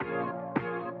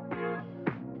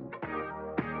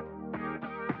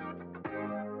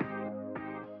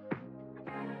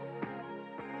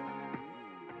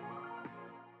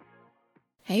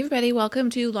Hey everybody, welcome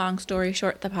to Long Story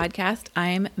Short, the podcast.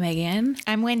 I'm Megan.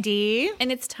 I'm Wendy.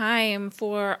 And it's time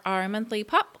for our monthly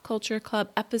Pop Culture Club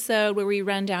episode where we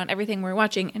run down everything we're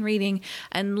watching and reading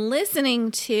and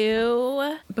listening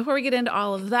to. Before we get into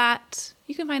all of that,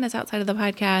 you can find us outside of the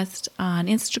podcast on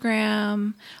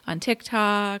Instagram, on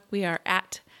TikTok. We are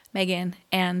at Megan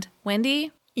and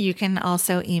Wendy. You can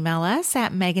also email us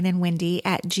at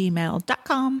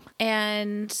meganandwendy@gmail.com.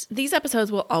 And these episodes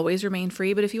will always remain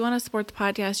free, but if you want to support the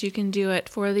podcast, you can do it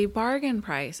for the bargain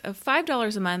price of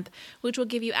 $5 a month, which will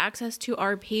give you access to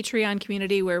our Patreon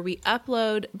community where we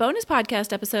upload bonus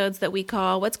podcast episodes that we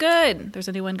call What's Good? There's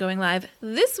a new one going live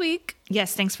this week.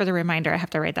 Yes, thanks for the reminder. I have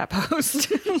to write that post.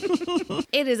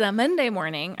 It is a Monday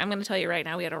morning. I'm going to tell you right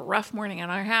now, we had a rough morning at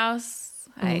our house.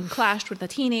 I clashed with a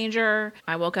teenager.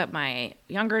 I woke up my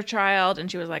younger child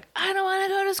and she was like, I don't want to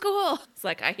go to school. It's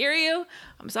like, I hear you.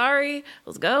 I'm sorry.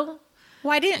 Let's go.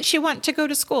 Why didn't she want to go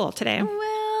to school today?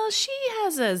 Well, she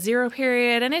has a 0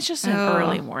 period and it's just an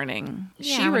early morning.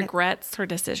 Yeah, she regrets her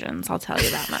decisions. I'll tell you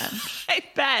that much.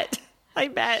 I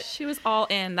bet. She was all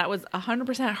in. That was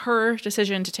 100% her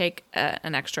decision to take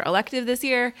an extra elective this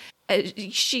year.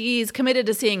 She's committed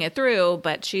to seeing it through,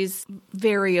 but she's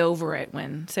very over it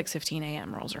when 6:15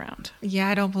 a.m. rolls around. Yeah,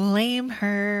 I don't blame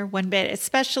her one bit,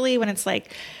 especially when it's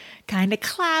like kind of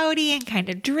cloudy and kind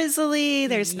of drizzly.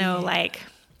 There's no like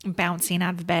bouncing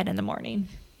out of bed in the morning.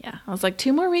 Yeah, I was like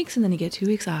 2 more weeks and then you get 2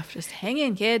 weeks off. Just hang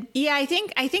in, kid. Yeah, I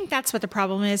think that's what the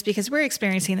problem is because we're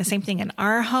experiencing the same thing in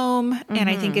our home. And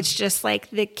I think it's just like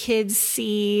the kids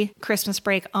see Christmas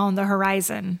break on the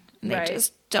horizon. And they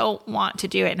just don't want to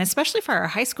do it. And especially for our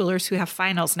high schoolers who have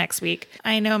finals next week.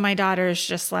 I know my daughter's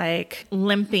just like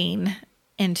limping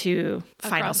into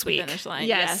finals week. Finish line.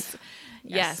 Yes.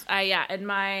 And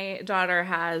my daughter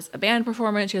has a band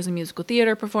performance. She has a musical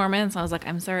theater performance. I was like,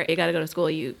 I'm sorry, you got to go to school.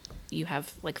 You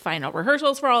have like final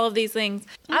rehearsals for all of these things.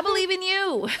 I believe in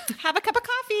you. Have a cup of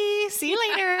coffee. See you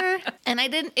later. And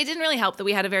it didn't really help that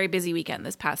we had a very busy weekend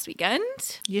this past weekend.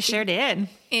 You sure did.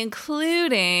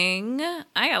 Including,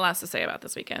 I got lots to say about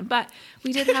this weekend, but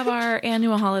we did have our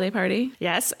annual holiday party.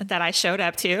 Yes, that I showed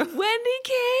up to. Wendy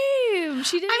came.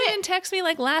 She didn't even text me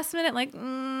like last minute, like,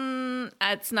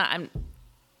 it's not,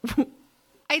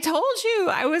 I told you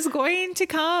I was going to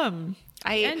come.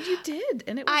 And you did,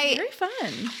 and it was very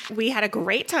fun. We had a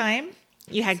great time.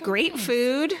 You had great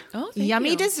food,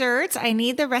 yummy desserts. I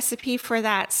need the recipe for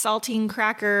that saltine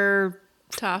cracker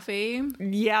toffee.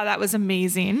 Yeah, that was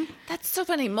amazing. That's so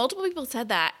funny. Multiple people said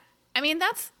that. I mean,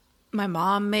 my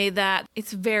mom made that.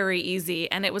 It's very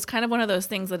easy. And it was kind of one of those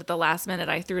things that at the last minute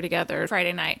I threw together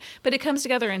Friday night. But it comes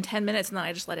together in 10 minutes and then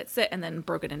I just let it sit and then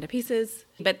broke it into pieces.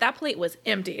 But that plate was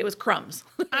empty. It was crumbs.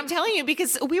 I'm telling you,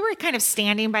 because we were kind of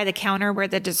standing by the counter where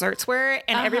the desserts were.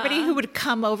 And everybody who would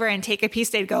come over and take a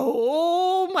piece, they'd go,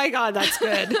 oh my God, that's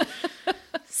good.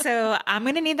 So I'm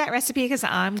going to need that recipe because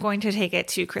I'm going to take it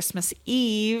to Christmas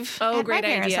Eve. Oh, great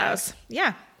idea. House.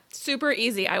 Yeah. Super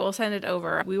easy. I will send it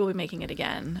over. We will be making it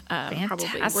again. Probably.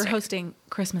 We're hosting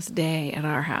Christmas Day at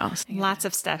our house. Lots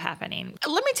of stuff happening.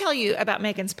 Let me tell you about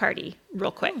Megan's party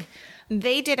real quick.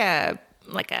 They did a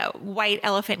white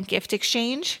elephant gift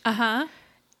exchange. And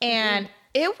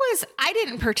it was, I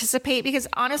didn't participate because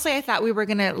honestly, I thought we were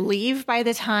going to leave by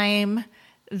the time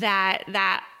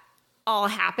that all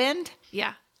happened.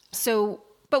 Yeah.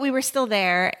 But we were still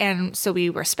there, and so we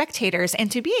were spectators.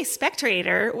 And to be a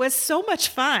spectator was so much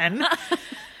fun.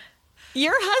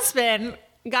 Your husband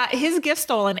got his gift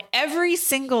stolen every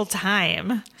single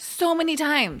time. So many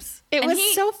times. It was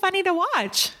so funny to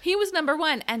watch. He was number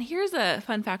one. And here's a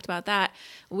fun fact about that.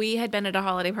 We had been at a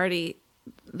holiday party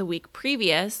the week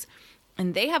previous,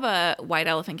 and they have a white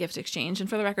elephant gift exchange. And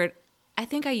for the record, I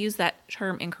think I used that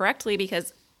term incorrectly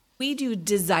because we do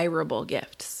desirable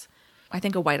gifts. I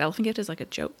think a white elephant gift is like a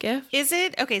joke gift. Is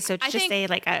it? Okay, so it's just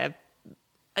a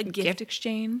gift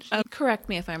exchange. Correct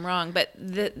me if I'm wrong, but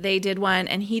they did one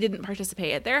and he didn't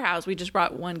participate at their house. We just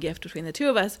brought one gift between the two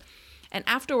of us. And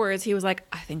afterwards he was like,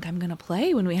 I think I'm going to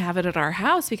play when we have it at our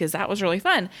house because that was really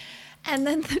fun. And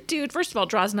then the dude, first of all,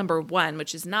 draws number 1,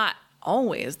 which is not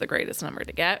always the greatest number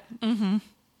to get. Mm-hmm.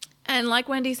 And like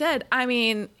Wendy said, I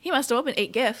mean, he must have opened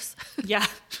 8 gifts. Yeah.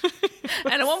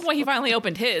 And at one point he finally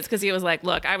opened his because he was like,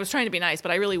 look, I was trying to be nice,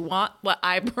 but I really want what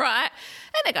I brought.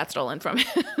 And it got stolen from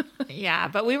him. Yeah,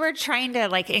 but we were trying to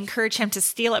like encourage him to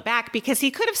steal it back because he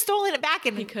could have stolen it back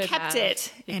and kept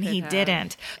it. And he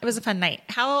didn't. It was a fun night.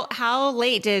 How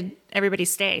late did everybody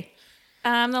stay?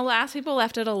 The last people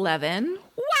left at 11.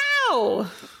 Wow.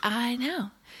 I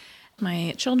know.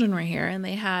 My children were here and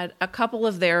they had a couple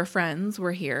of their friends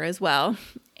were here as well.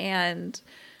 And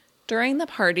During the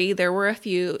party, there were a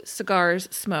few cigars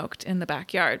smoked in the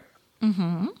backyard.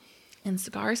 Mm-hmm. And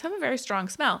cigars have a very strong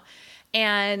smell.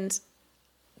 And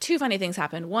two funny things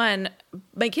happened. One,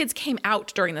 my kids came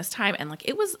out during this time and like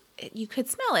you could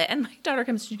smell it. And my daughter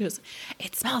comes, she goes,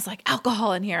 "It smells like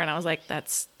alcohol in here." And I was like,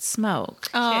 "That's smoke."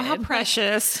 Oh, kid. how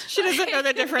precious. She doesn't know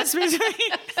the difference between.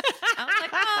 I was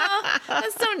like, "Oh,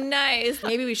 that's so nice.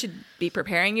 Maybe we should be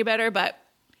preparing you better." But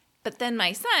then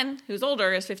my son, who's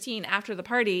older, is 15, after the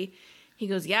party, he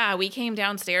goes, "Yeah, we came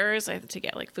downstairs to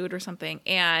get like food or something."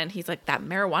 And he's like, "That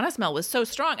marijuana smell was so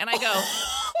strong." And I go,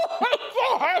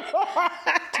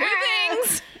 two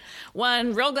things.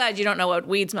 One, real glad you don't know what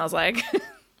weed smells like.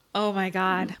 Oh my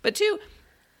God. But two,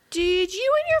 did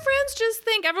you and your friends just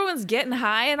think everyone's getting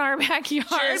high in our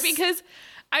backyard? Because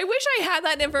I wish I had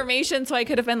that information so I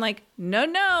could have been like,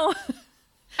 no.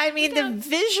 I mean, the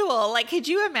visual, like, could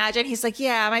you imagine? He's like,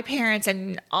 "Yeah, my parents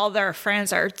and all their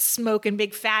friends are smoking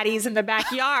big fatties in the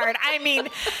backyard." I mean,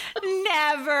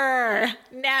 never.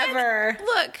 And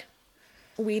look,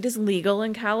 weed is legal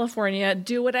in California.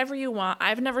 Do whatever you want.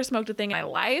 I've never smoked a thing in my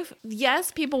life.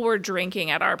 Yes, people were drinking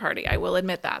at our party. I will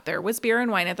admit that. There was beer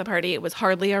and wine at the party. It was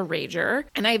hardly a rager.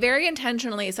 And I very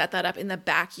intentionally set that up in the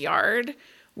backyard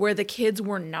where the kids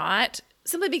were not,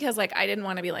 simply because like I didn't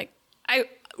want to be like, I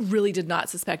really did not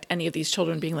suspect any of these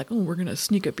children being like, "Oh, we're going to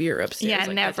sneak a beer upstairs." Yeah,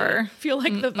 like, never. Feel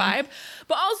like the vibe.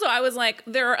 But also I was like,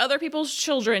 there are other people's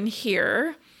children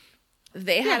here.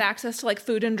 They had access to like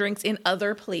food and drinks in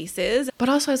other places. But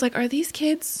also I was like, are these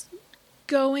kids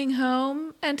going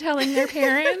home and telling their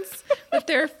parents that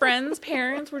their friends'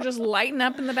 parents were just lighting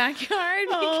up in the backyard?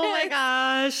 Oh my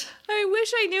gosh. I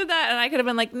wish I knew that. And I could have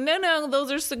been like, no,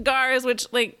 those are cigars, which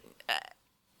like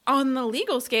on the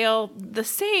legal scale, the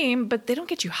same, but they don't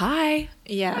get you high.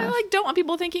 Yeah. I like don't want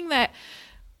people thinking that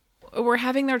we're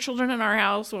having their children in our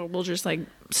house or we'll just like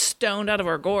stoned out of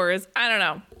our gourds. I don't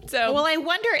know. So, well, I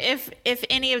wonder if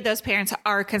any of those parents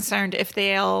are concerned if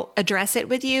they'll address it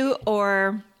with you,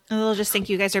 or they'll just think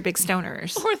you guys are big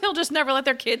stoners, or they'll just never let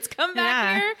their kids come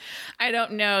back here. I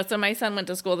don't know. So my son went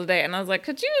to school today, and I was like,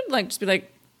 "Could you like just be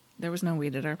like, there was no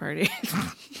weed at our party?"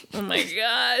 Oh my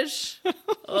gosh.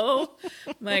 Oh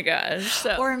my gosh.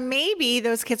 So, or maybe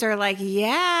those kids are like,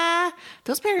 "Yeah,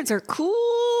 those parents are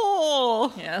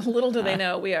cool." Yeah, little do they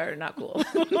know we are not cool.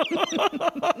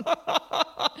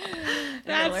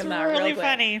 That's really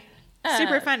funny.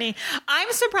 Super funny.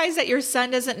 I'm surprised that your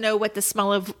son doesn't know what the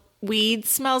smell of weed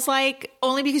smells like,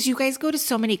 only because you guys go to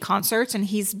so many concerts and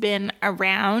he's been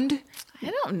around. I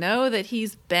don't know that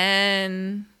he's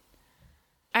been...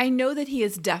 I know that he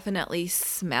has definitely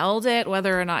smelled it,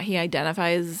 whether or not he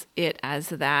identifies it as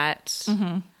that.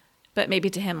 Mm-hmm. But maybe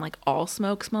to him, like, all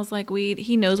smoke smells like weed.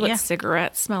 He knows what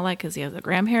cigarettes smell like because he has a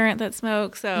grandparent that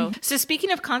smokes. So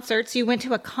speaking of concerts, you went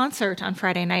to a concert on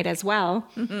Friday night as well.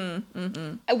 Mm-hmm,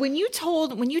 mm-hmm. When you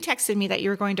texted me that you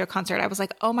were going to a concert, I was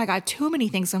like, oh my God, too many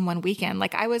things in one weekend.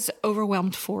 Like, I was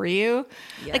overwhelmed for you.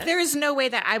 Yes. Like, there is no way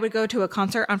that I would go to a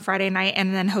concert on Friday night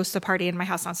and then host a party in my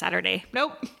house on Saturday.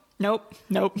 Nope.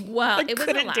 Well, it was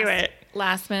a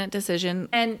last minute decision,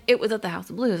 and it was at the House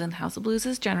of Blues, and the House of Blues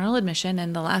is general admission.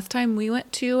 And the last time we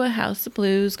went to a House of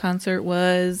Blues concert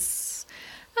was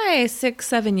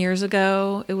 6-7 years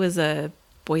ago. It was a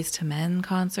Boyz II Men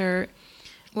concert.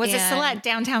 Was it still at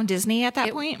Downtown Disney at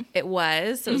that point? It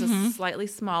was. So it was a slightly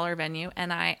smaller venue.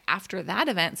 And I, after that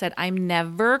event, said, I'm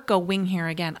never going here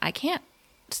again. I can't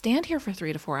stand here for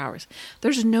 3 to 4 hours.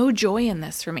 There's no joy in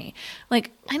this for me.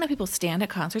 Like, I know people stand at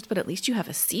concerts, but at least you have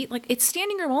a seat. Like, it's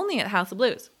standing room only at House of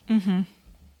Blues. Mm-hmm.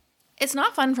 It's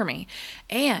not fun for me.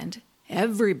 And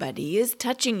everybody is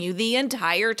touching you the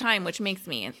entire time, which makes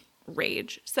me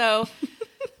rage. So,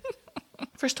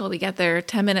 first of all, we get there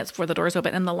 10 minutes before the doors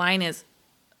open, and the line is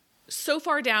so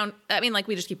far down. I mean, like,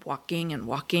 we just keep walking and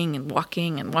walking and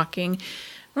walking and walking.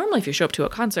 Normally, if you show up to a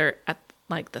concert at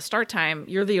like the start time,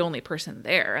 you're the only person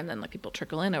there, and then like people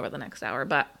trickle in over the next hour.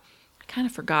 But I kind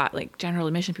of forgot, like, general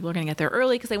admission, people are going to get there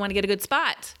early because they want to get a good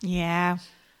spot. Yeah.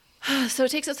 So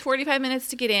it takes us 45 minutes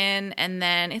to get in, and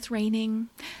then it's raining,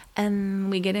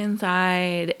 and we get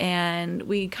inside, and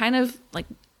we kind of like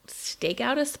stake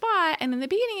out a spot. And in the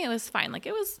beginning, it was fine. Like,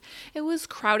 it was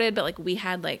crowded, but like we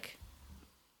had like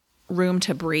room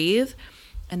to breathe.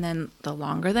 And then the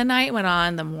longer the night went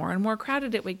on, the more and more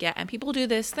crowded it would get. And people do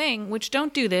this thing, which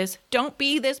don't do this. Don't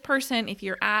be this person if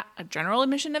you're at a general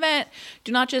admission event.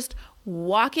 Do not just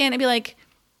walk in and be like,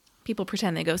 people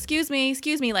pretend they go, excuse me,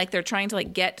 like they're trying to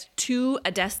like get to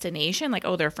a destination, like,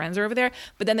 oh, their friends are over there.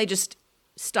 But then they just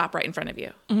stop right in front of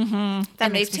you. Mm-hmm.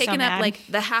 And they've taken up like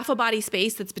the half a body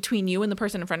space that's between you and the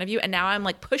person in front of you. And now I'm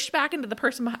like pushed back into the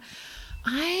person behind.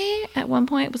 I, at one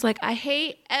point, was like, I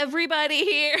hate everybody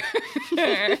here.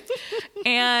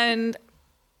 And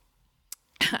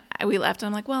we left. And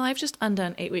I'm like, well, I've just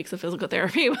undone 8 weeks of physical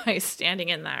therapy by standing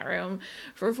in that room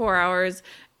for 4 hours.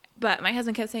 But my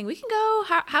husband kept saying, we can go.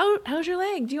 How's your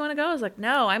leg? Do you want to go? I was like,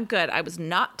 no, I'm good. I was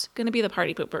not going to be the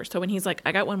party pooper. So when he's like,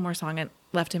 I got one more song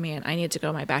left in me and I need to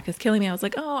go. My back is killing me. I was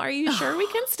like, oh, are you sure we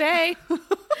can stay?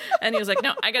 And he was like,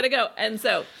 no, I got to go. And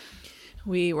so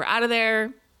we were out of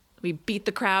there. We beat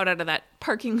the crowd out of that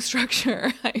parking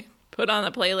structure. I put on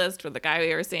the playlist for the guy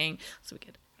we were seeing so we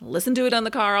could listen to it on the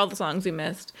car, all the songs we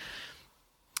missed.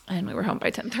 And we were home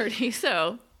by 10:30.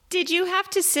 So did you have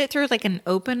to sit through like an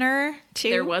opener too?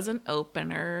 there was an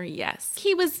opener, yes.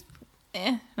 He was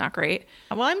not great.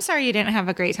 Well, I'm sorry you didn't have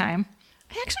a great time.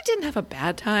 I actually didn't have a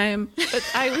bad time, but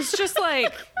I was just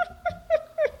like,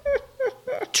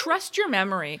 trust your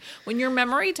memory. When your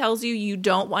memory tells you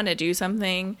don't want to do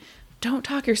something, don't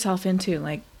talk yourself into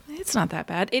like, it's not that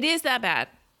bad. It is that bad.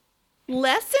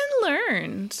 Lesson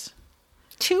learned.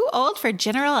 Too old for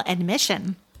general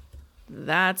admission.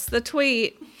 That's the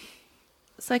tweet.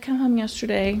 So I come home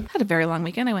yesterday. Had a very long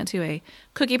weekend. I went to a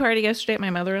cookie party yesterday at my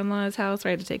mother-in-law's house where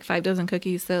I had to take 5 dozen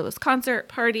cookies. So it was concert,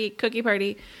 party, cookie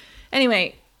party.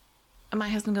 Anyway, my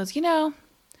husband goes, I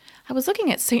was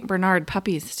looking at St. Bernard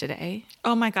puppies today.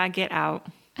 Oh my God, get out.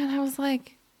 And I was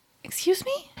like, excuse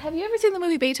me? Have you ever seen the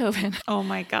movie Beethoven? Oh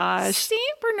my gosh.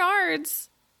 St. Bernard's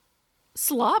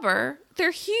slobber.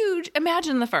 They're huge.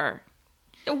 Imagine the fur.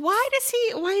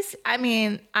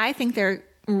 I think they're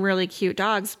really cute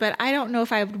dogs, but I don't know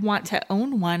if I would want to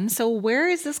own one. So where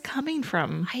is this coming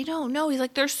from? I don't know. He's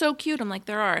like, they're so cute. I'm like,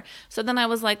 there are. So then I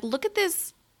was like, look at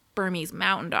this Burmese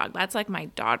mountain dog. That's like my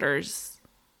daughter's.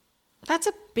 That's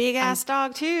a big ass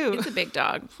dog too. It's a big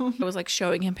dog. I was like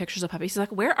showing him pictures of puppies. He's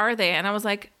like, where are they? And I was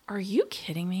like, are you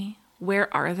kidding me?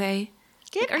 Where are they?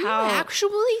 Are you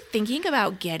actually thinking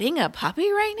about getting a puppy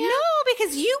right now? No,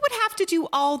 because you would have to do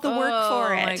all the work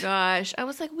for it. Oh my gosh. I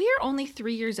was like, we are only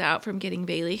 3 years out from getting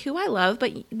Bailey, who I love.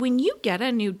 But when you get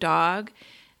a new dog,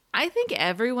 I think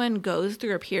everyone goes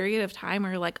through a period of time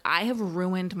where you're like, I have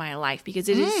ruined my life because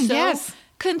it is so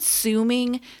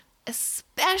consuming,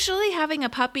 especially having a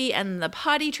puppy and the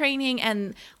potty training.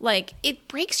 And like, it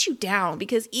breaks you down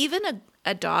because even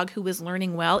a dog who is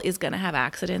learning well is going to have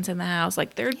accidents in the house.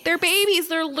 Like they're babies,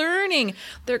 they're learning.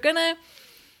 They're going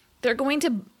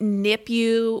to nip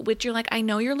you, which you're like, I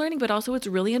know you're learning, but also it's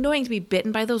really annoying to be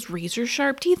bitten by those razor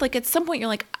sharp teeth. Like at some point you're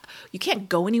like, you can't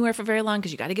go anywhere for very long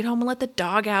because you got to get home and let the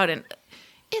dog out. And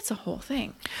it's a whole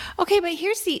thing. Okay, but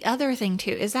here's the other thing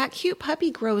too, is that cute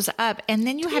puppy grows up and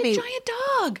then you have a giant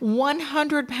dog,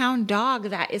 100-pound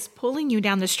dog that is pulling you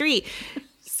down the street.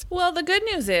 Well, the good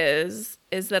news is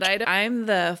that I'm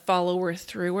the follower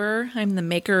througher. I'm the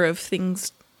maker of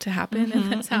things to happen in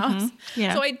this house.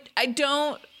 Yeah. So I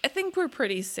think we're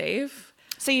pretty safe.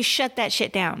 So you shut that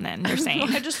shit down then, you're saying.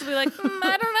 I just be like,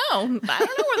 I don't know. I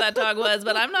don't know where that dog was,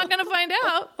 but I'm not going to find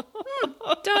out.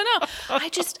 Don't know.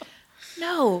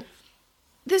 No.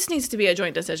 This needs to be a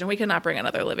joint decision. We cannot bring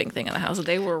another living thing in the house.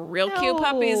 They were real cute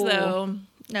puppies, though.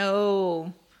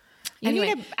 No.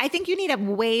 Anyway. I think you need a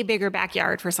way bigger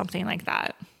backyard for something like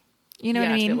that. You know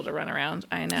what I mean? To be able to run around.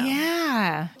 I know.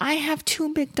 Yeah. I have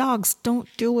 2 big dogs. Don't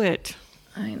do it.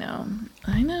 I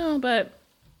know, but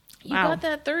you got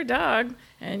that third dog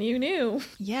and you knew.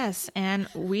 Yes, and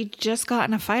we just got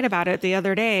in a fight about it the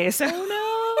other day. So a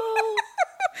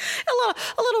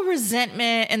little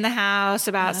resentment in the house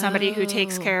about somebody who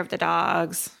takes care of the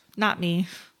dogs. Not me.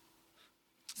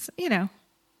 So,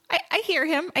 I hear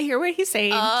him. I hear what he's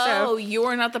saying. Oh,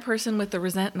 you're not the person with the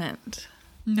resentment.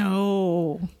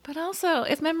 No. But also,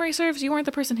 if memory serves, you weren't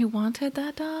the person who wanted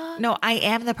that dog? No, I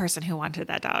am the person who wanted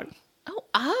that dog.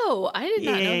 Oh, I did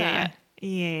not know that.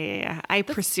 Yeah. I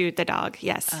pursued the dog.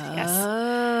 Yes.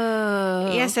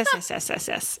 Oh. Yes.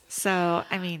 So,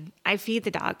 I mean, I feed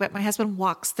the dog, but my husband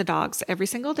walks the dogs every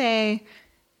single day.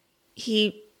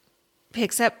 He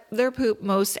picks up their poop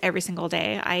most every single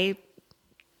day. I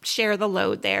share the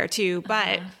load there too,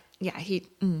 but yeah.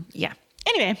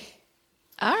 Anyway.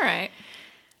 All right.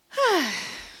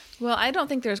 Well, I don't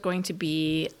think there's going to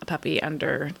be a puppy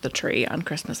under the tree on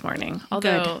Christmas morning.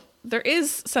 Although there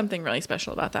is something really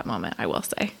special about that moment, I will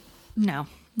say. No.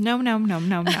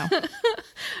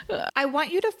 I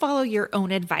want you to follow your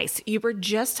own advice. You were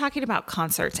just talking about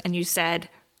concerts and you said,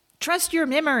 trust your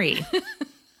memory.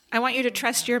 I want you to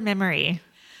trust your memory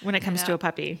when it comes to a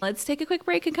puppy. Let's take a quick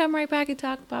break and come right back and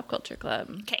talk Pop Culture Club.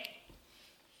 Okay.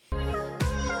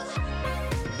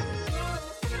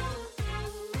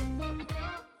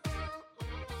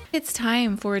 It's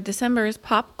time for December's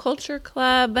Pop Culture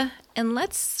Club. And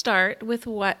let's start with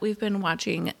what we've been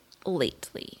watching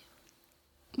lately.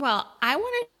 Well, I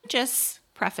want to just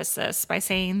preface this by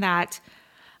saying that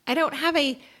I don't have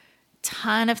a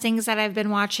ton of things that I've been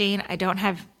watching. I don't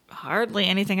have hardly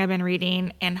anything I've been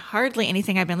reading and hardly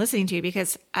anything I've been listening to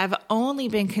because I've only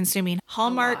been consuming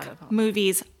Hallmark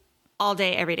movies all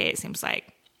day, every day, it seems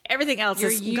like. Everything else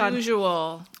is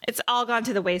usual. It's all gone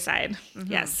to the wayside.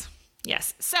 Mm-hmm.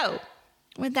 Yes. So,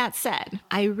 with that said,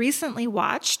 I recently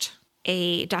watched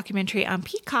a documentary on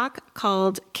Peacock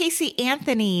called Casey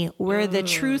Anthony, Where the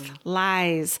Truth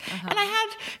Lies. And I had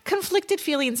conflicted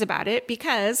feelings about it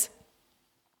because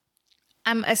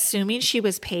I'm assuming she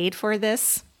was paid for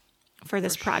this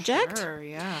project. Sure,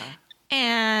 yeah.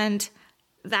 And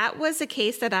that was a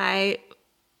case that I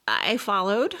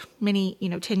followed many,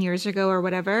 10 years ago or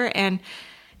whatever. And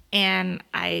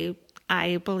I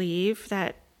believe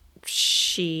that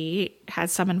she had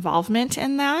some involvement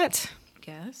in that.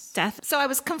 Yes. Death. So I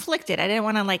was conflicted. I didn't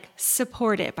want to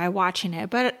support it by watching it,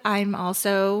 but I'm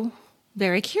also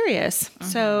very curious.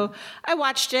 So I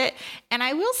watched it, and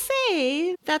I will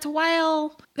say that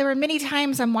while there were many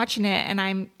times I'm watching it and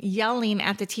I'm yelling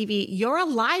at the TV, "You're a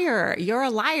liar, you're a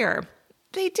liar,"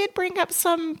 they did bring up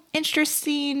some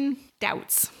interesting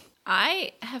doubts.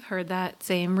 I have heard that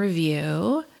same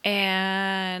review,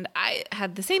 and I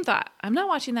had the same thought. I'm not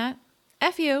watching that.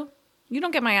 F you. You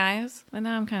don't get my eyes. And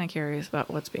now I'm kind of curious about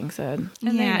what's being said.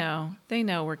 And they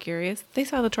know we're curious. They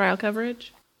saw the trial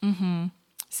coverage. Mm-hmm.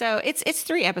 So it's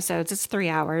 3 episodes. It's 3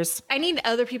 hours. I need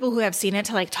other people who have seen it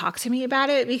to talk to me about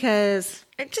it because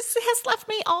it just has left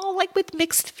me all with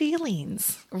mixed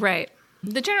feelings. Right.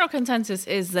 The general consensus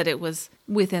is that it was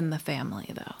within the family,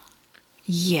 though.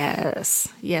 Yes.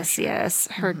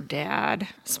 Her dad.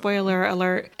 Spoiler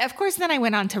alert. Of course, then I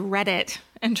went on to Reddit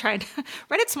and tried.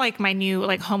 Reddit's my new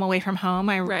home away from home.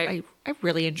 I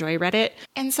really enjoy Reddit.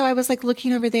 And so I was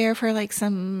looking over there for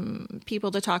some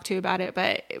people to talk to about it,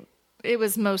 but it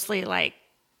was mostly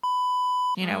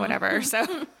whatever. So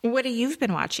what have you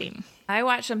been watching? I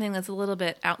watched something that's a little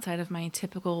bit outside of my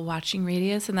typical watching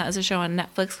radius, and that is a show on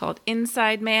Netflix called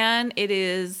Inside Man. It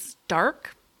is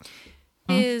dark.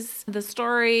 Is the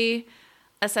story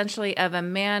essentially of a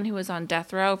man who was on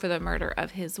death row for the murder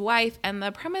of his wife. And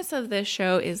the premise of this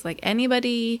show is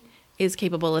anybody is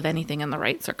capable of anything in the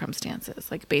right circumstances.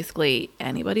 Basically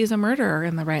anybody's a murderer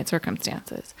in the right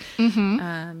circumstances.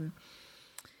 Mm-hmm.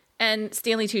 And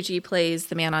Stanley Tucci plays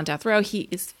the man on death row. He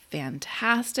is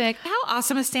fantastic. How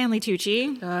awesome is Stanley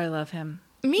Tucci? Oh, I love him.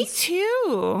 Me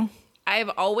too. I've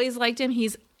always liked him.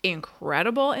 He's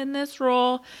incredible in this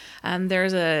role.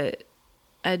 There's a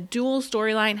dual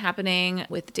storyline happening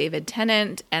with David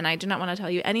Tennant, and I do not want to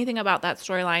tell you anything about that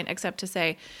storyline except to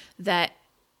say that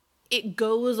it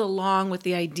goes along with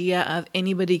the idea of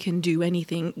anybody can do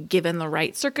anything given the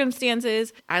right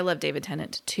circumstances. I love David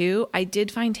Tennant too. I did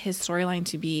find his storyline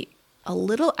to be a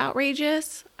little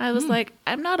outrageous. I was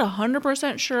I'm not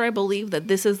 100% sure I believe that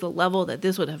this is the level that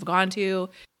this would have gone to,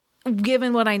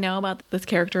 given what I know about this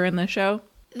character in the show.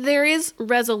 There is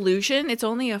resolution. It's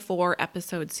only a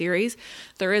 4-episode series.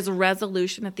 There is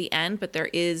resolution at the end, but there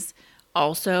is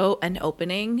also an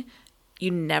opening.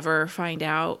 You never find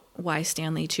out why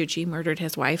Stanley Tucci murdered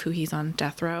his wife, who he's on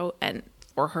death row, and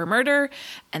for her murder.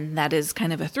 And that is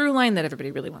kind of a through line that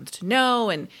everybody really wants to know.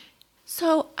 And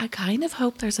so I kind of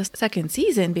hope there's a second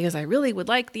season because I really would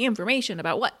like the information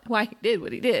about why he did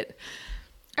what he did.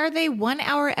 Are they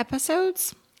 1-hour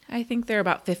episodes? I think they're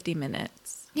about 50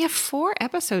 minutes. Yeah, 4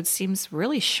 episodes seems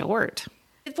really short.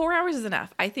 4 hours is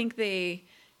enough. I think they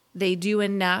do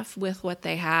enough with what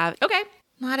they have. Okay.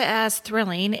 Not as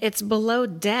thrilling. It's Below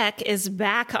Deck is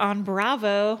back on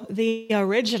Bravo, the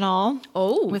original.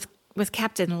 Oh. With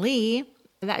Captain Lee.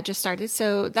 That just started.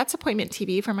 So that's appointment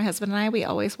TV for my husband and I. We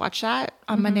always watch that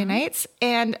on Monday nights.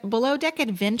 And Below Deck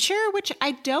Adventure, which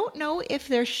I don't know if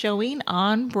they're showing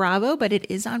on Bravo, but it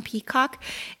is on Peacock.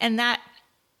 And that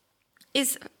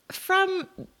is from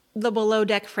the Below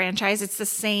Deck franchise. It's the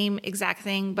same exact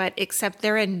thing, but except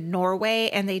they're in Norway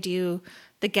and the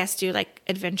guests do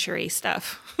adventure-y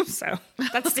stuff. So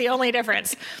that's the only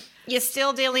difference. You're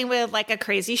still dealing with a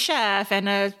crazy chef and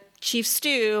a chief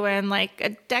stew and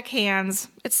a deckhands.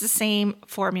 It's the same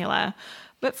formula,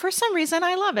 but for some reason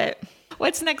I love it.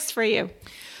 What's next for you?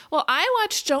 Well, I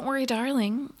watched Don't Worry,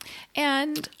 Darling,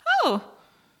 and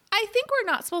I think we're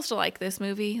not supposed to like this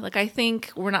movie. I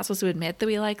think we're not supposed to admit that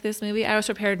we like this movie. I was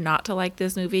prepared not to like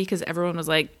this movie because everyone was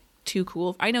too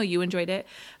cool. I know you enjoyed it,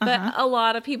 but a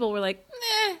lot of people were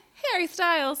Harry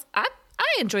Styles. I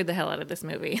I enjoyed the hell out of this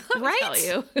movie. Let me tell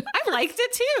you. I liked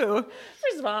it too.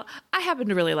 First of all, I happen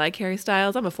to really like Harry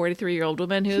Styles. I'm a 43-year-old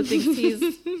woman who thinks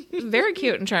he's very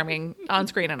cute and charming on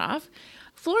screen and off.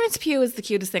 Florence Pugh is the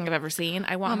cutest thing I've ever seen.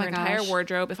 I want her entire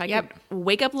wardrobe. If I could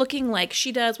wake up looking like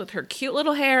she does with her cute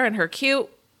little hair and her cute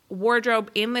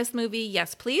wardrobe in this movie,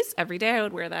 yes, please. Every day I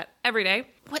would wear that. Every day.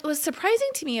 What was surprising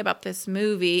to me about this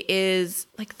movie is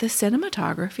like the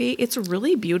cinematography. It's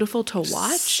really beautiful to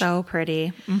watch. So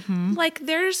pretty. Mm-hmm. Like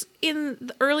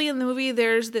early in the movie,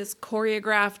 there's this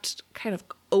choreographed kind of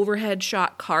overhead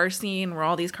shot car scene where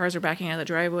all these cars are backing out of the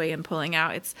driveway and pulling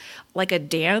out. It's like a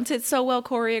dance. It's so well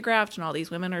choreographed, and all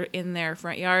these women are in their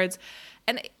front yards.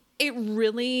 And it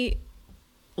really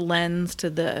lends to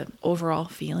the overall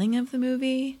feeling of the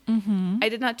movie. Mm-hmm. I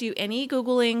did not do any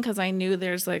Googling because I knew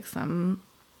there's like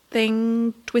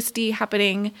something twisty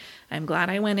happening. I'm glad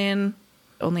I went in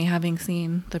only having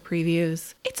seen the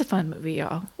previews. It's a fun movie,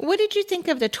 y'all. What did you think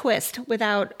of the twist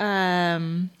without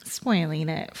spoiling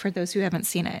it for those who haven't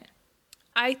seen it?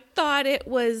 I thought it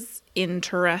was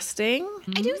interesting.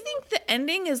 Mm-hmm. I do think the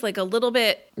ending is like a little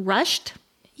bit rushed.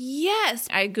 Yes.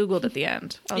 I Googled at the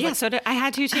end. I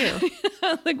had to too.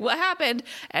 Like, what happened?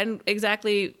 And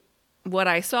exactly what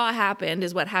I saw happened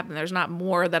is what happened. There's not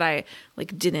more that I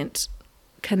like didn't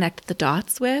connect the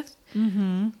dots with.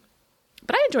 Mm-hmm.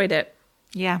 But I enjoyed it.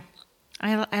 Yeah.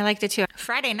 I liked it too.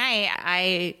 Friday night,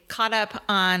 I caught up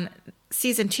on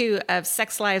season 2 of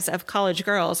Sex Lives of College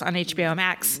Girls on HBO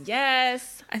Max.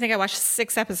 Yes. I think I watched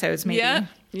 6 episodes maybe.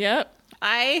 Yep.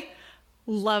 I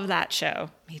love that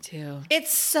show. Me too.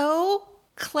 It's so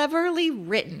cleverly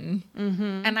written.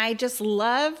 Mm-hmm. And I just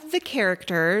love the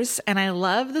characters and I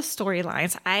love the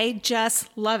storylines. I just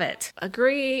love it.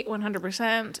 Agree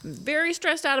 100%. Very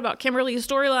stressed out about Kimberly's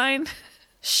storyline.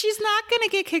 She's not going to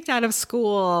get kicked out of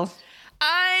school.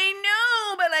 I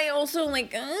know, but I also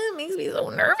it makes me so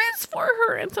nervous for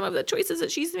her and some of the choices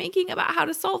that she's making about how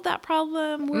to solve that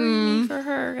problem worry me for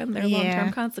her and their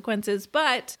long-term consequences.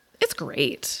 But it's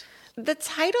great. The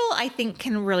title, I think,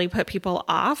 can really put people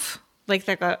off. Like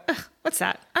they go, what's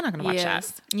that? I'm not going to watch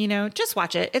that. Just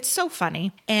watch it. It's so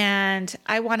funny. And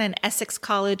I want an Essex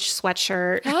College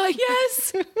sweatshirt. Oh,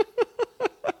 yes.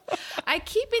 I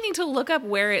keep meaning to look up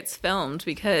where it's filmed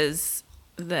because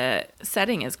the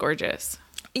setting is gorgeous.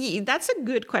 That's a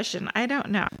good question. I don't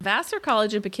know. Vassar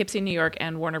College in Poughkeepsie, New York,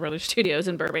 and Warner Brothers Studios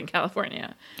in Burbank,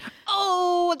 California.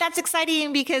 Oh, that's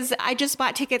exciting because I just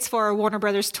bought tickets for a Warner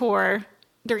Brothers tour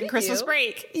during Christmas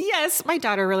break. Yes, my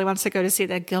daughter really wants to go to see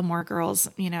the Gilmore Girls,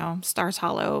 Stars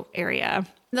Hollow area.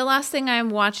 The last thing I'm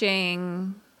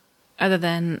watching, other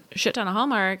than shit ton of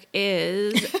Hallmark,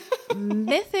 is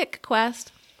Mythic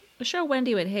Quest, a show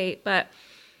Wendy would hate, but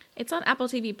it's on Apple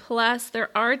TV Plus. There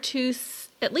are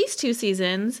at least 2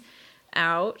 seasons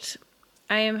out.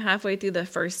 I am halfway through the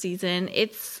first season.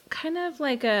 It's kind of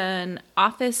like an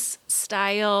office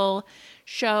style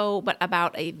show, but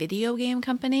about a video game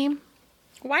company.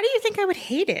 Why do you think I would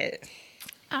hate it?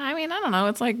 I mean, I don't know.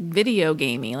 It's like video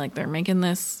gamey. Like they're making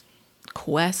this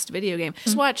Quest video game.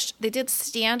 Just watched, they did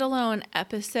standalone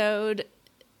episode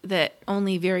that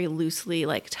only very loosely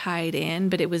tied in,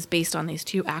 but it was based on these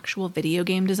 2 actual video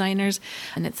game designers.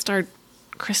 And it starred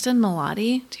Kristen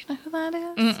Milotti. Do you know who that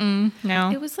is?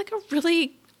 No. It was a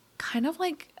really kind of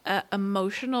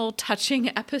emotional,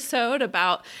 touching episode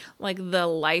about the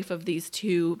life of these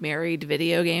 2 married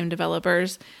video game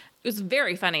developers. It was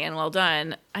very funny and well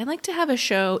done. I like to have a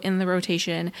show in the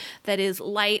rotation that is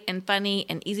light and funny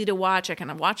and easy to watch. I kind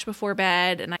of watch before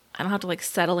bed and I don't have to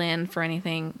settle in for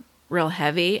anything real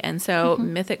heavy. And so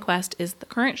Mythic Quest is the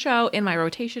current show in my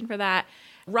rotation for that.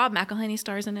 Rob McElhenney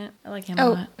stars in it. I like him a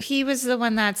lot. He was the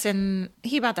one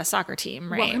he bought the soccer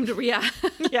team, right? Yeah.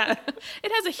 Yeah.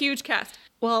 It has a huge cast.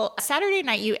 Well, Saturday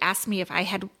night you asked me if I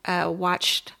had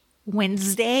watched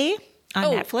Wednesday on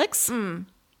Netflix.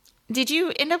 Did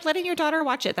you end up letting your daughter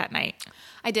watch it that night?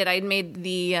 I did. I made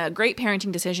the great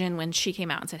parenting decision when she came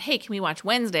out and said, hey, can we watch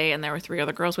Wednesday? And there were 3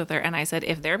 other girls with her. And I said,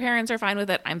 if their parents are fine with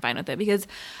it, I'm fine with it because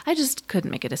I just couldn't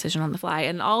make a decision on the fly.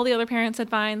 And all the other parents said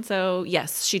fine. So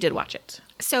yes, she did watch it.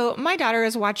 So my daughter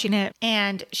is watching it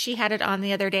and she had it on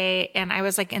the other day and I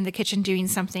was in the kitchen doing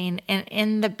something. And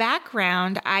in the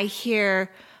background, I hear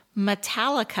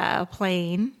Metallica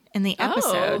playing in the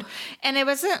episode. And it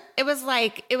was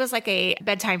like a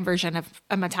bedtime version of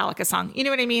a Metallica song. You know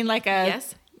what I mean?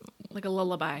 Yes. Like a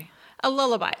lullaby. A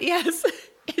lullaby. Yes.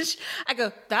 I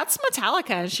go, that's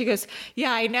Metallica. And she goes,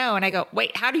 yeah, I know. And I go,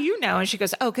 wait, how do you know? And she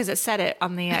goes, oh, because it said it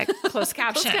on the closed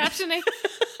caption. Closed captioning.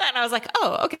 And I was like,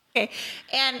 oh, okay.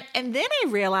 And then I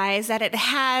realized that it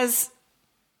has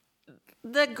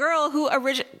the girl who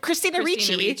Christina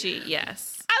Ricci.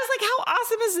 Yes. I was like, how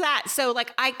awesome is that? So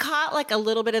like I caught like a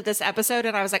little bit of this episode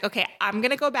and I was like, okay, I'm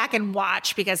going to go back and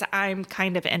watch because I'm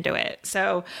kind of into it.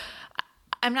 So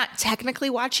I'm not technically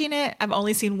watching it. I've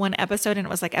only seen one episode and it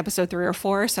was like episode 3 or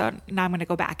 4. So now I'm going to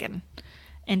go back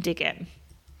and dig in.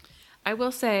 I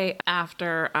will say,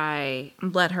 after I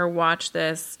let her watch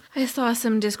this, I saw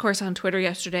some discourse on Twitter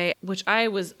yesterday, which I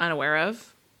was unaware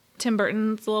of. Tim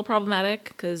Burton's a little problematic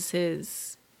because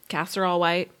his casts are all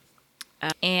white.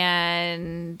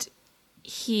 And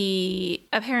he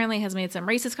apparently has made some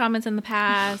racist comments in the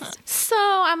past. So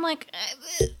I'm like,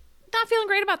 not feeling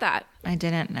great about that. I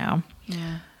didn't know.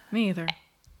 Yeah, me either.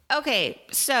 Okay,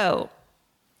 so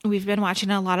we've been watching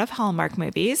a lot of Hallmark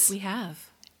movies. We have.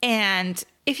 And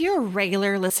if you're a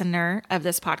regular listener of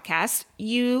this podcast,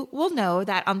 you will know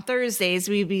that on Thursdays,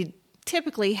 we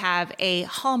typically have a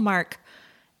Hallmark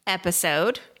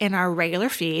episode in our regular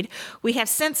feed. We have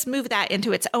since moved that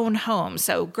into its own home.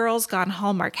 So Girls Gone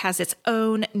Hallmark has its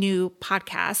own new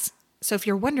podcast. So if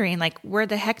you're wondering, like, where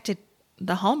the heck did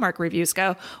the Hallmark reviews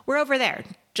go? We're over there.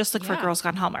 Just look for Girls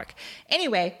Gone Hallmark.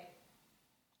 Anyway,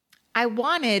 I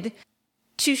wanted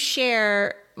to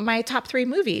share my top 3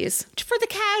 movies for the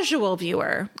casual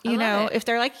viewer. You know, if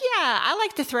they're like, yeah, I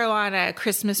like to throw on a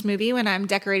Christmas movie when I'm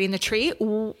decorating the tree.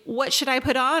 What should I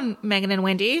put on, Megan and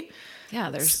Wendy? Yeah,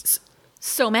 there's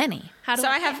so many.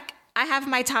 I have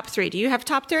my top 3. Do you have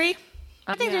top 3?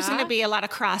 I think there's going to be a lot of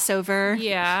crossover.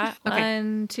 Yeah. Okay.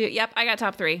 1, 2. Yep, I got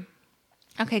top 3.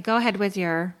 Okay, go ahead with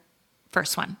your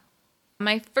first one.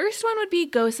 My first one would be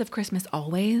Ghosts of Christmas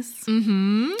Always.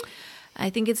 Mm-hmm. I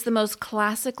think it's the most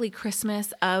classically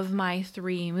Christmas of my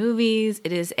 3 movies.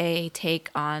 It is a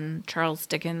take on Charles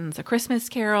Dickens' A Christmas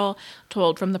Carol,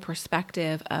 told from the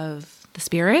perspective of the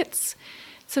spirits.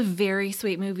 It's a very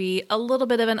sweet movie, a little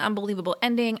bit of an unbelievable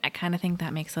ending. I kind of think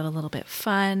that makes it a little bit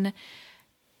fun.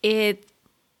 It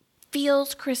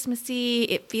feels Christmassy.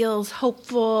 It feels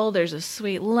hopeful. There's a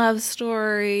sweet love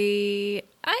story.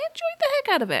 I enjoyed the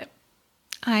heck out of it.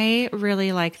 I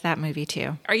really like that movie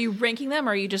too. Are you ranking them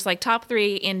or are you just like top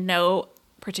 3 in no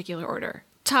particular order?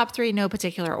 Top 3, no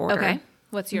particular order. Okay.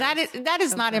 What's yours? That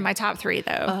is not in my top 3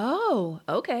 though. Oh,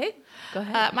 okay. Go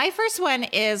ahead. My first one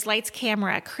is Lights,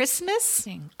 Camera, Christmas.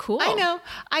 Cool. I know.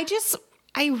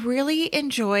 I really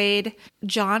enjoyed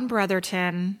John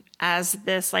Brotherton as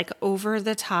this like over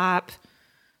the top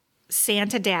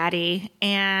Santa daddy,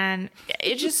 and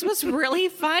it just was really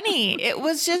funny. It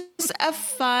was just a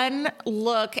fun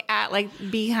look at like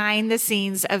behind the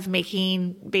scenes of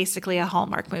making basically a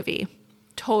Hallmark movie.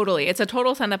 Totally. It's a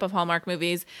total send up of Hallmark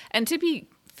movies. And to be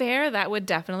fair, that would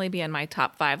definitely be in my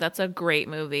top 5. That's a great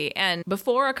movie. And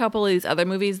before a couple of these other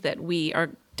movies that we are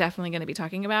definitely going to be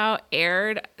talking about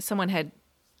aired, someone had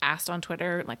asked on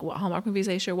Twitter like what Hallmark movies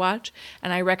they should watch,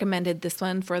 and I recommended this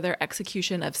one for their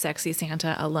execution of Sexy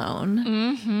Santa Alone.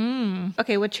 Mm-hmm.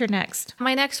 Okay, what's your next?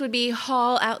 My next would be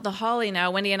Haul Out the Holly.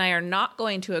 Now, Wendy and I are not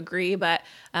going to agree, but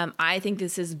I think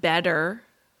this is better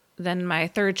than my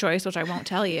third choice, which I won't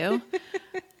tell you.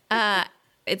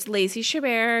 It's Lacey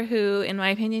Chabert, who, in my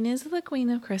opinion, is the queen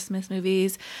of Christmas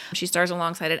movies. She stars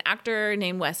alongside an actor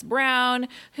named Wes Brown,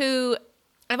 who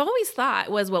I've always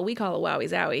thought was what we call a wowie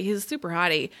zowie. He's super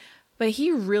hottie, but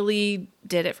he really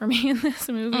did it for me in this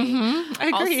movie. Mm-hmm. I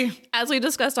agree. Also, as we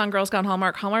discussed on Girls Gone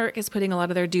Hallmark, Hallmark is putting a lot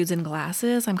of their dudes in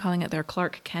glasses. I'm calling it their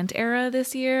Clark Kent era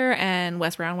this year, and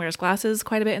Wes Brown wears glasses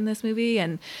quite a bit in this movie,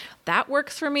 and that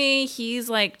works for me. He's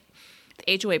like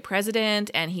the HOA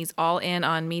president, and he's all in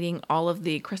on meeting all of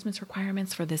the Christmas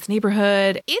requirements for this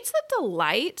neighborhood. It's a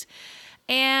delight.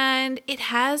 And it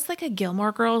has like a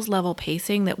Gilmore Girls level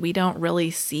pacing that we don't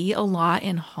really see a lot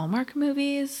in Hallmark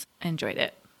movies. I enjoyed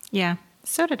it. Yeah,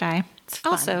 so did I. It's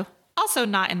fun. Also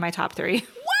not in my top 3.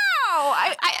 Wow!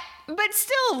 But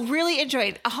still really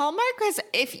enjoyed Hallmark. Because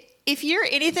if you're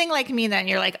anything like me, then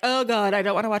you're like, oh God, I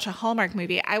don't want to watch a Hallmark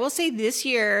movie. I will say this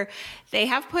year they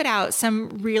have put out some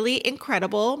really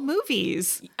incredible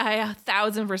movies. I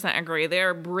 1000% agree.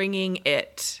 They're bringing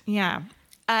it. Yeah.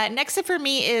 Next up for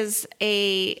me is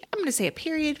I'm going to say a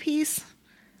period piece.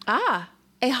 A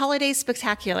holiday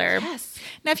spectacular. Yes.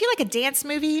 Now, if you like a dance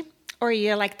movie, or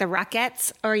you like the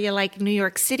Rockettes, or you like New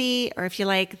York City, or if you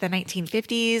like the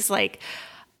 1950s, like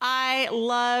I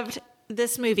loved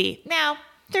this movie. Now,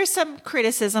 there's some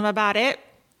criticism about it,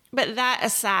 but that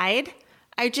aside,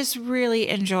 I just really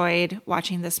enjoyed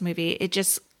watching this movie. It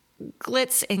just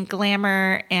glitz and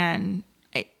glamour, and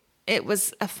it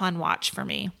was a fun watch for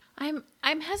me.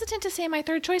 I'm hesitant to say my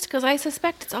third choice because I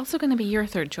suspect it's also going to be your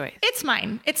third choice. It's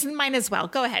mine. It's mine as well.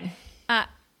 Go ahead.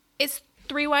 It's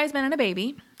Three Wise Men and a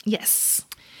Baby. Yes.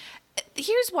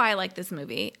 Here's why I like this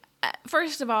movie.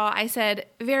 first of all, I said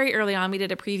very early on, we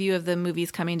did a preview of the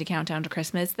movies coming to Countdown to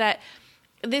Christmas, that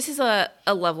this is a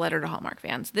love letter to Hallmark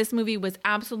fans. This movie was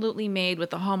absolutely made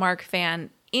with the Hallmark fan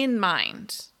in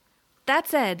mind. That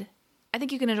said, I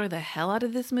think you can enjoy the hell out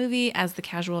of this movie as the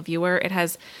casual viewer. It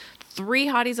has 3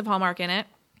 hotties of Hallmark in it.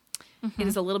 Mm-hmm. It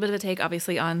is a little bit of a take,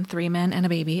 obviously, on 3 men and a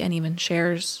baby, and even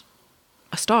shares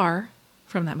a star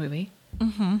from that movie.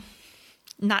 Mm-hmm.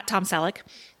 Not Tom Selleck.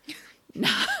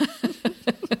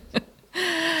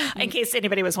 In case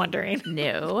anybody was wondering.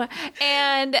 No.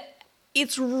 And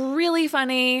it's really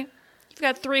funny. You've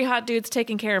got 3 hot dudes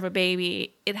taking care of a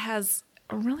baby. It has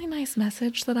a really nice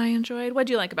message that I enjoyed. What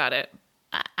do you like about it?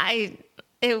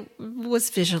 It was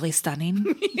visually stunning.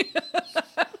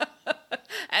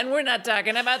 And we're not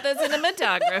talking about the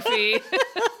cinematography.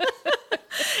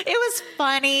 It was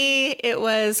funny. It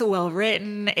was well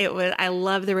written. I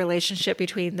love the relationship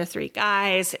between the 3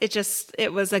 guys.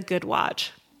 It was a good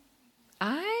watch.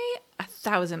 I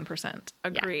 1,000%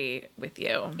 agree with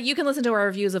you. You can listen to our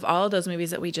reviews of all of those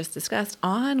movies that we just discussed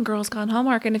on Girls Gone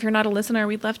Hallmark. And if you're not a listener,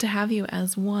 we'd love to have you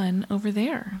as one over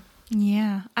there.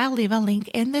 Yeah. I'll leave a link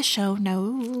in the show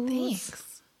notes.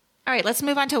 Thanks. All right, let's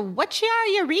move on to what are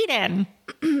you reading?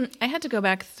 I had to go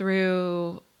back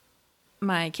through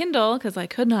my Kindle because I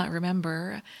could not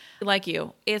remember. Like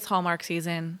you, it's Hallmark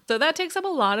season. So that takes up a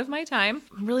lot of my time.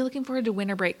 I'm really looking forward to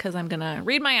winter break because I'm going to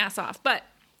read my ass off. But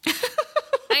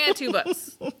I got 2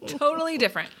 books. Totally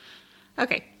different.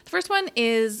 Okay. The first one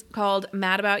is called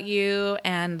Mad About You,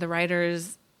 and the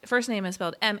writer's first name is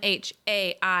spelled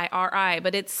Mhairi,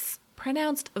 but it's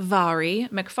pronounced Vari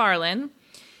McFarlane.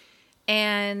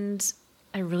 And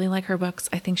I really like her books.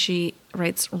 I think she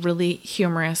writes really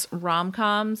humorous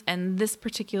rom-coms. And this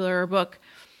particular book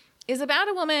is about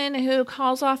a woman who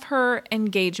calls off her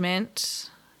engagement.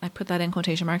 I put that in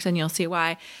quotation marks and you'll see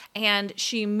why. And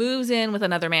she moves in with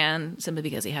another man simply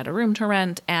because he had a room to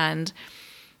rent. And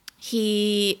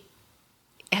he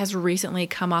has recently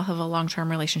come off of a long-term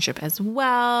relationship as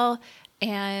well.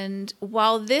 And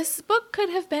while this book could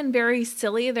have been very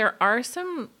silly, there are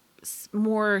some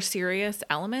more serious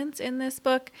elements in this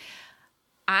book.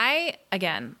 I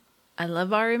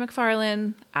love Ari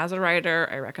McFarlane as a writer.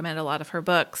 I recommend a lot of her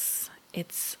books.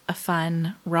 It's a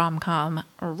fun rom-com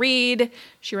read.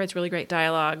 She writes really great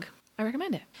dialogue. I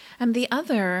recommend it. And the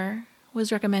other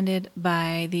was recommended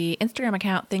by the Instagram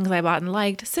account Things I Bought and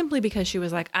Liked, simply because she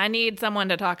was like, I need someone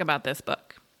to talk about this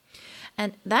book.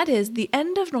 And that is The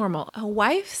End of Normal, A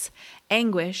Wife's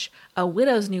Anguish, A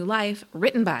Widow's New Life,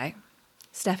 written by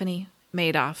Stephanie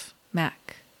Madoff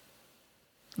Mack.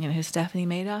 You know who Stephanie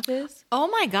Madoff is? Oh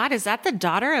my God, is that the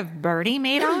daughter of Bernie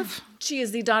Madoff? She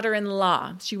is the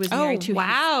daughter-in-law. She was married to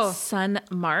his son,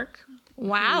 Mark.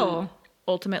 Wow.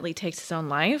 Who ultimately takes his own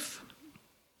life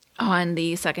on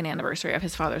the 2nd anniversary of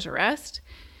his father's arrest.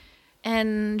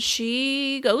 And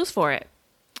she goes for it.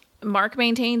 Mark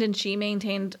maintained and she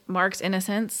maintained Mark's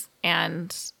innocence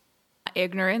and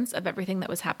ignorance of everything that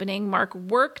was happening. Mark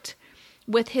worked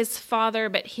with his father,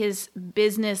 but his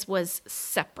business was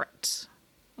separate.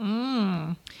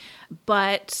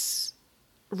 But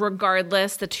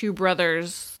regardless, the 2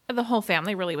 brothers, the whole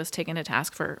family really was taken to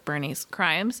task for Bernie's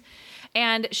crimes.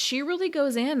 And she really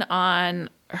goes in on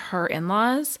her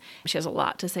in-laws. She has a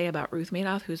lot to say about Ruth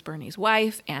Madoff, who's Bernie's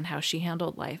wife, and how she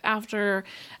handled life after,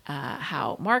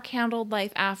 how Mark handled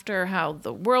life after, how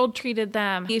the world treated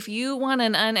them. If you want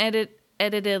an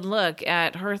unedited look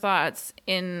at her thoughts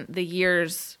in the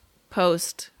years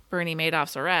post Bernie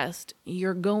Madoff's arrest,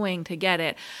 you're going to get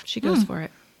it. She goes for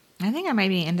it. I think I might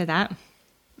be into that.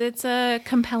 It's a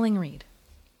compelling read.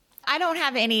 I don't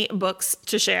have any books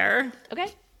to share.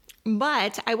 Okay.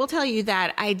 But I will tell you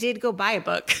that I did go buy a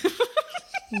book.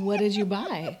 What did you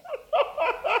buy?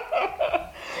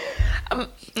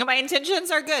 My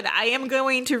intentions are good. I am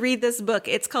going to read this book.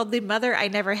 It's called The Mother I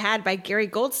Never Had by Gary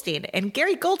Goldstein. And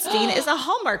Gary Goldstein is a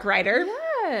Hallmark writer.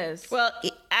 Yes. Well,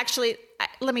 actually,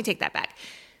 let me take that back.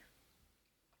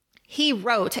 He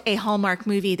wrote a Hallmark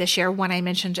movie this year, one I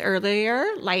mentioned earlier,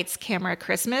 Lights, Camera,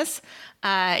 Christmas.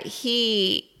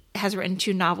 He has written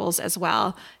 2 novels as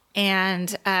well.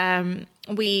 And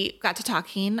we got to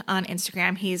talking on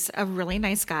Instagram. He's a really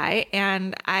nice guy.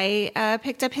 And I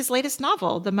picked up his latest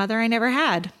novel, The Mother I Never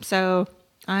Had. So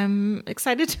I'm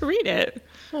excited to read it.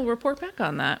 We'll report back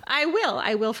on that. I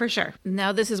will for sure.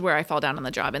 Now, this is where I fall down on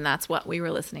the job, and that's what we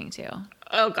were listening to.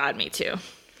 Oh, God, me too.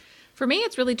 For me,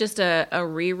 it's really just a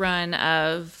rerun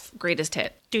of Greatest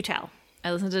Hit. Do tell.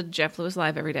 I listen to Jeff Lewis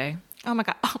Live every day. Oh my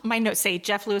God. Oh, my notes say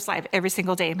Jeff Lewis Live every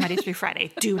single day, Monday through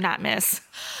Friday. Do not miss.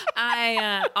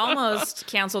 I almost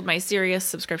canceled my Sirius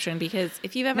subscription because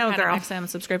if you've ever had an XM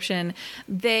subscription,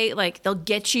 they'll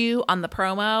get you on the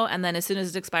promo. And then as soon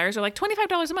as it expires, they're like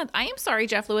 $25 a month. I am sorry,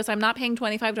 Jeff Lewis. I'm not paying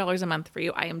 $25 a month for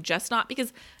you. I am just not,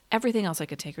 because everything else I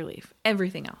could take or leave.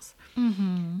 Everything else.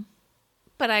 Mm-hmm.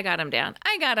 But I got him down.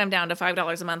 I got him down to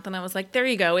 $5 a month. And I was like, there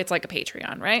you go. It's like a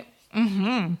Patreon, right?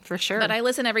 Mm-hmm, for sure. But I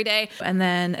listen every day. And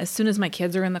then as soon as my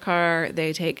kids are in the car,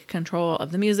 they take control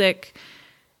of the music.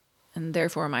 And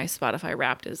therefore, my Spotify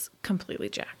Wrapped is completely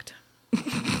jacked.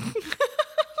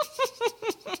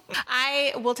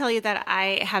 I will tell you that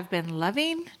I have been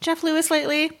loving Jeff Lewis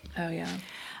lately. Oh, yeah.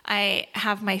 I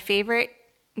have my favorite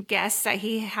guests that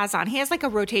he has on. He has like a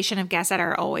rotation of guests that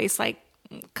are always like,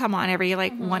 come on every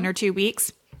 1 or 2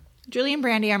 weeks. Julie and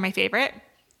Brandy are my favorite.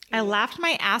 I laughed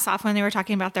my ass off when they were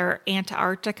talking about their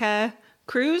Antarctica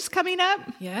cruise coming up.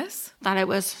 Yes. Thought it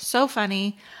was so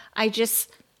funny. I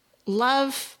just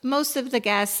love most of the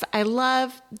guests. I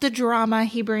love the drama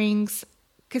he brings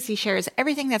because he shares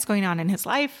everything that's going on in his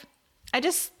life.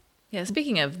 Yeah,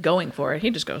 speaking of going for it, he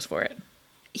just goes for it.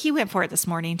 He went for it this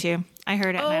morning too. I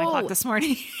heard at 9 o'clock this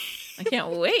morning. I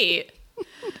can't wait.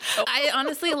 I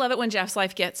honestly love it when Jeff's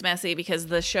life gets messy because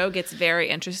the show gets very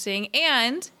interesting,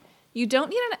 and you don't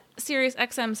need a Sirius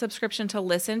XM subscription to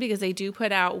listen because they do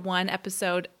put out one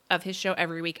episode of his show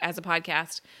every week as a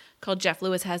podcast called Jeff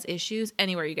Lewis Has Issues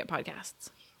anywhere you get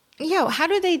podcasts. Yo, how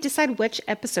do they decide which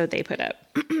episode they put up?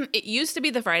 It used to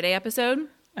be the Friday episode.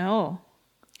 Oh.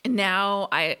 And now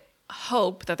I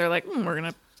hope that they're like, we're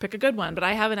going to pick a good one. But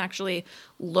I haven't actually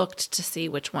looked to see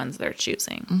which ones they're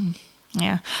choosing. Mm-hmm.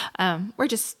 Yeah. We're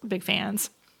just big fans.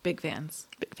 Big fans.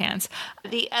 Big fans.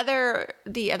 The other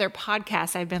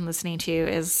podcast I've been listening to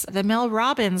is the Mel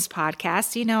Robbins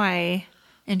podcast. You know I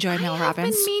enjoy Mel Robbins.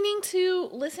 I've been meaning to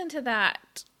listen to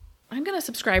that. I'm going to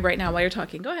subscribe right now while you're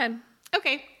talking. Go ahead.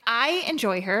 Okay. I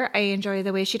enjoy her. I enjoy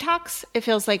the way she talks. It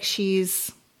feels like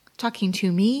she's talking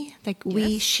to me. Like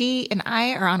she and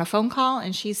I are on a phone call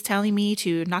and she's telling me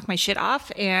to knock my shit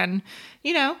off. And,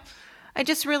 I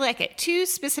just really like it. 2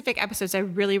 specific episodes I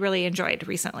really, really enjoyed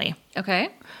recently. Okay.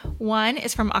 One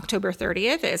is from October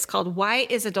 30th. It's called Why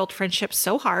is Adult Friendship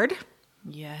So Hard?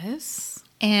 Yes.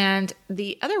 And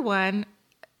the other one,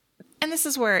 and this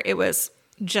is where it was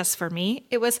just for me,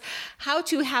 it was How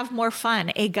to Have More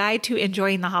Fun, a guide to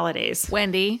enjoying the holidays.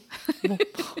 Wendy.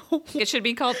 It should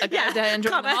be called A Guide to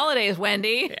Enjoying the Holidays,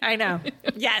 Wendy. I know.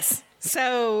 Yes.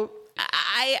 So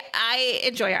I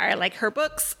enjoy her. I like her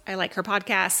books. I like her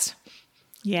podcast.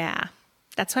 Yeah,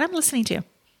 that's what I'm listening to.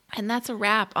 And that's a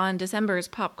wrap on December's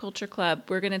Pop Culture Club.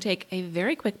 We're going to take a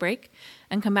very quick break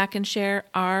and come back and share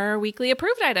our weekly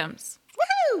approved items.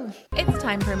 Woohoo! It's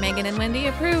time for Megan and Wendy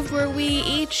Approved, where we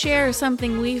each share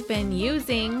something we've been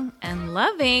using and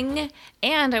loving.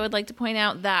 And I would like to point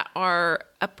out that our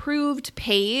approved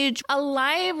page, a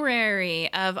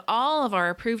library of all of our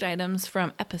approved items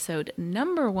from episode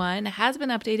number 1, has been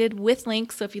updated with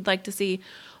links. So if you'd like to see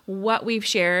what we've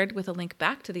shared with a link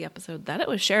back to the episode that it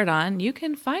was shared on, you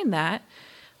can find that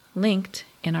linked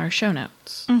in our show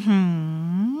notes.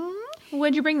 Mm-hmm.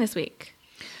 What'd you bring this week?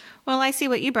 Well, I see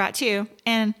what you brought too.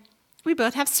 And we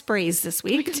both have sprays this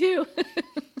week. We do.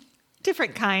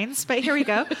 Different kinds, but here we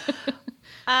go.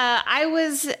 I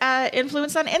was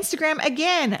influenced on Instagram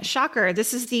again. Shocker.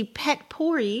 This is the Pet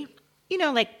Pourri.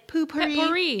 Like poo-pourri. Pet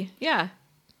Pourri, yeah.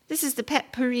 This is the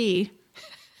Pet Pourri.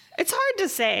 It's hard to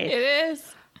say. It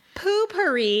is.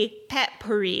 Poo-pourri, Pet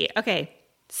Pourri. Okay,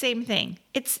 same thing.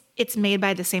 It's made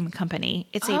by the same company.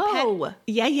 It's a pet.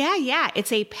 Yeah.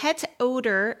 It's a pet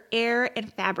odor, air,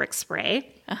 and fabric spray.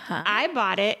 Uh-huh. I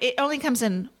bought it. It only comes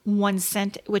in 1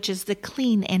 scent, which is the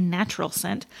clean and natural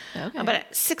scent. Okay.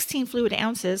 But 16 fluid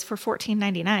ounces for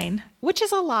 $14.99, which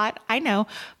is a lot, I know.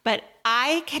 But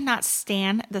I cannot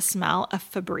stand the smell of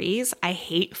Febreze. I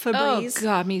hate Febreze. Oh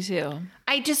God, me too.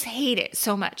 I just hate it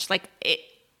so much. Like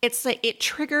it's like it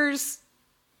triggers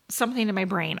something in my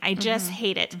brain. I just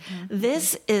hate it.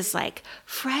 This is like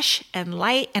fresh and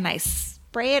light, and I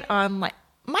spray it on like.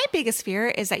 My biggest fear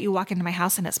is that you walk into my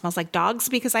house and it smells like dogs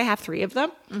because I have 3 of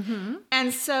them. Mm-hmm.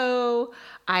 And so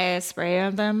I spray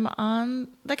them on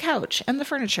the couch and the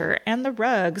furniture and the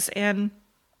rugs. And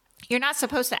you're not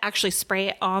supposed to actually spray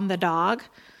it on the dog.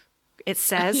 It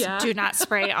says, do not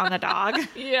spray on the dog.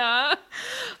 Yeah.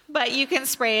 But you can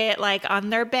spray it like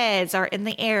on their beds or in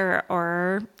the air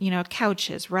or,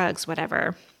 couches, rugs,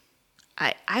 whatever.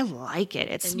 I like it.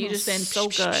 It and you just been so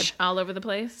good all over the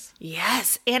place.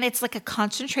 Yes. And it's like a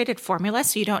concentrated formula.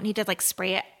 So you don't need to like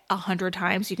spray it 100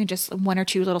 times. You can just 1 or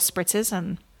 2 little spritzes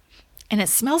and it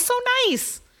smells so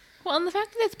nice. Well, and the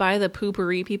fact that it's by the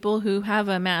poopery people who have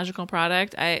a magical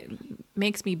product,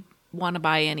 makes me want to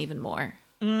buy in even more.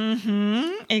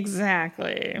 Mm-hmm.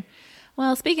 Exactly.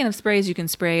 Well, speaking of sprays you can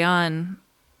spray on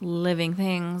living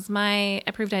things, my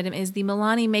approved item is the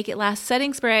Milani Make It Last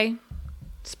Setting Spray.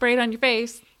 Spray it on your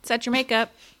face, set your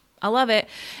makeup. I love it.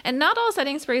 And not all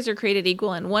setting sprays are created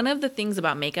equal. And one of the things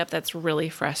about makeup that's really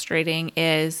frustrating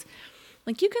is,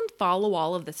 like, you can follow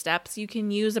all of the steps. You can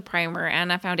use a primer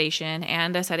and a foundation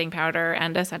and a setting powder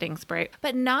and a setting spray.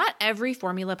 But not every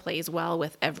formula plays well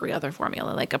with every other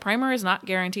formula. Like, a primer is not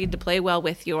guaranteed to play well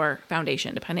with your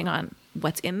foundation, depending on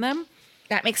what's in them.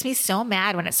 That makes me so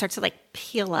mad when it starts to like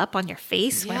peel up on your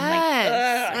face. When Yes.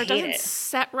 I'm like, or it doesn't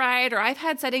set right. Or I've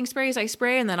had setting sprays I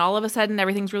spray and then all of a sudden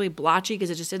everything's really blotchy because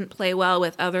it just didn't play well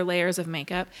with other layers of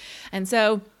makeup. And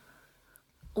so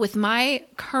with my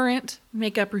current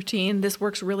makeup routine, this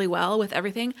works really well with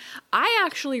everything. I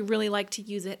actually really like to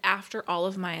use it after all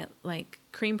of my like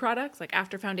cream products, like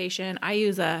after foundation. I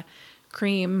use a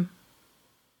cream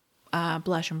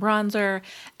blush and bronzer,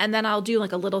 and then I'll do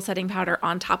like a little setting powder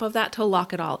on top of that to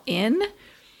lock it all in.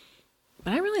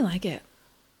 But I really like it.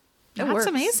 That's works.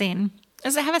 Amazing.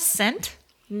 Does it have a scent?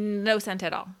 No scent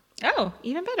at all. Oh,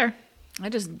 even better. I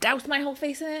just douse my whole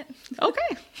face in it.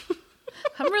 Okay.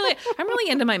 I'm really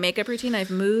into my makeup routine.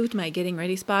 I've moved my getting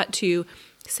ready spot to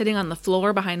sitting on the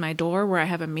floor behind my door where I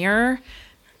have a mirror.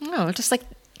 Oh, just like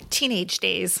teenage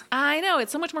days. I know.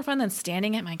 It's so much more fun than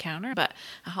standing at my counter, but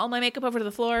I haul my makeup over to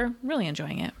the floor. Really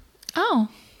enjoying it. Oh,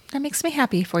 that makes me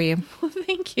happy for you. Well,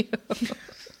 thank you.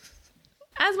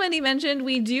 As Wendy mentioned,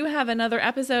 we do have another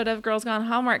episode of Girls Gone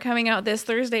Hallmark coming out this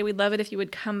Thursday. We'd love it if you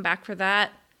would come back for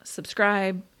that.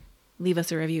 Subscribe. Leave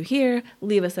us a review here.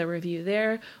 Leave us a review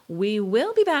there. We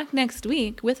will be back next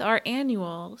week with our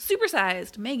annual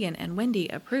supersized Megan and Wendy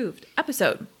approved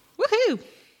episode. Woohoo!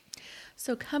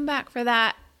 So come back for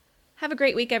that. Have a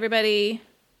great week, everybody.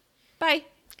 Bye.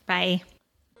 Bye.